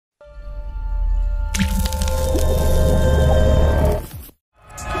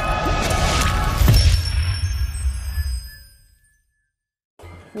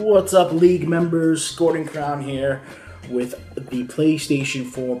What's up, League members? Gordon Krown here with the PlayStation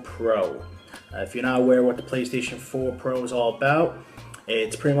 4 Pro. If you're not aware what the PlayStation 4 Pro is all about,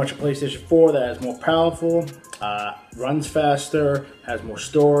 it's pretty much a PlayStation 4 that is more powerful, runs faster, has more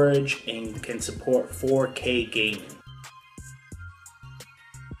storage, and can support 4K gaming.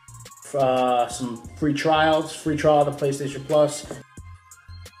 Some free trials, free trial of the PlayStation Plus.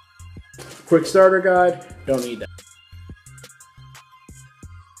 Quick starter guide, don't need that.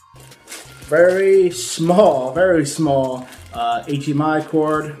 Very small HDMI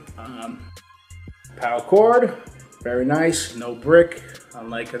cord, power cord, very nice, no brick,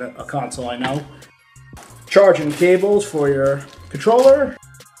 unlike a console I know. Charging cables for your controller.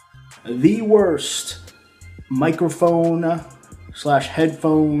 The worst microphone slash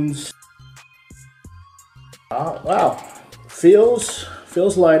headphones. Wow, feels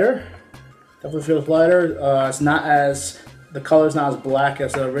lighter. Definitely feels lighter. It's not as, the color's not as black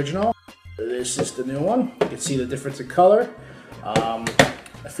as the original. This is the new one. You can see the difference in color.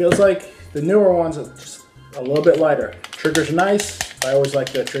 It feels like the newer ones are just a little bit lighter. Triggers are nice. I always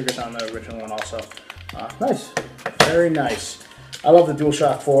like the triggers on the original one also. Nice, very nice. I love the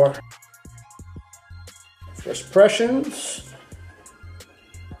DualShock 4. First impressions.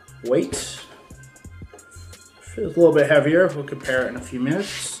 Weight. Feels a little bit heavier. We'll compare it in a few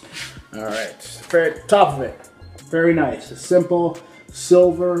minutes. All right, very top of it. Very nice. A simple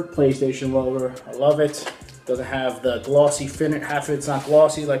silver PlayStation logo. I love it. Doesn't have the glossy finish. Half of it's not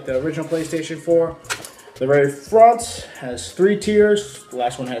glossy like the original PlayStation 4. The very front has 3 tiers. The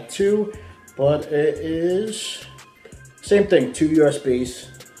last one had 2, but it is same thing. 2 USBs.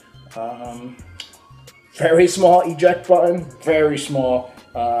 Very small eject button. Very small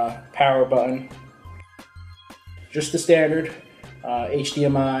power button. Just the standard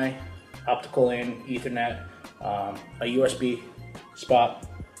HDMI, optical in, Ethernet, a USB spot.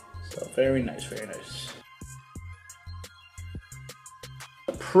 So very nice, very nice.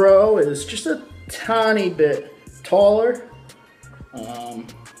 The Pro is just a tiny bit taller,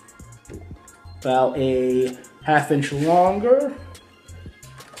 about a ½ inch longer,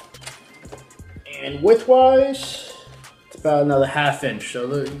 and width-wise, it's about another ½ inch.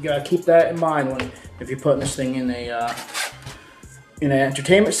 So you gotta keep that in mind if you're putting this thing in an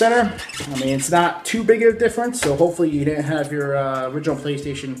entertainment center. I mean, it's not too big of a difference, so hopefully you didn't have your original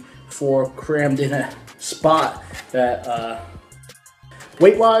PlayStation 4 crammed in a spot that,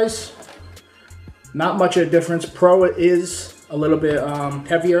 weight-wise, not much of a difference. Pro is a little bit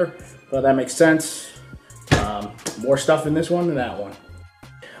heavier, but that makes sense. More stuff in this one than that one.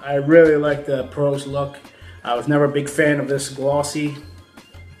 I really like the Pro's look. I was never a big fan of this glossy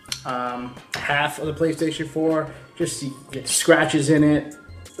half of the PlayStation 4. Just you get scratches in it,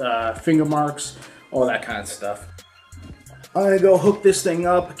 finger marks, all that kind of stuff. I'm gonna go hook this thing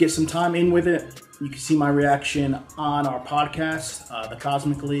up, get some time in with it. You can see my reaction on our podcast, the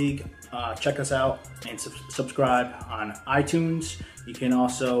Cozmic League. Check us out and subscribe on iTunes. You can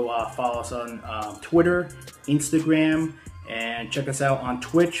also follow us on Twitter, Instagram, and check us out on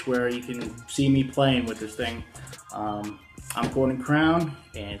Twitch, where you can see me playing with this thing. I'm Gordon Krown,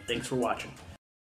 and thanks for watching.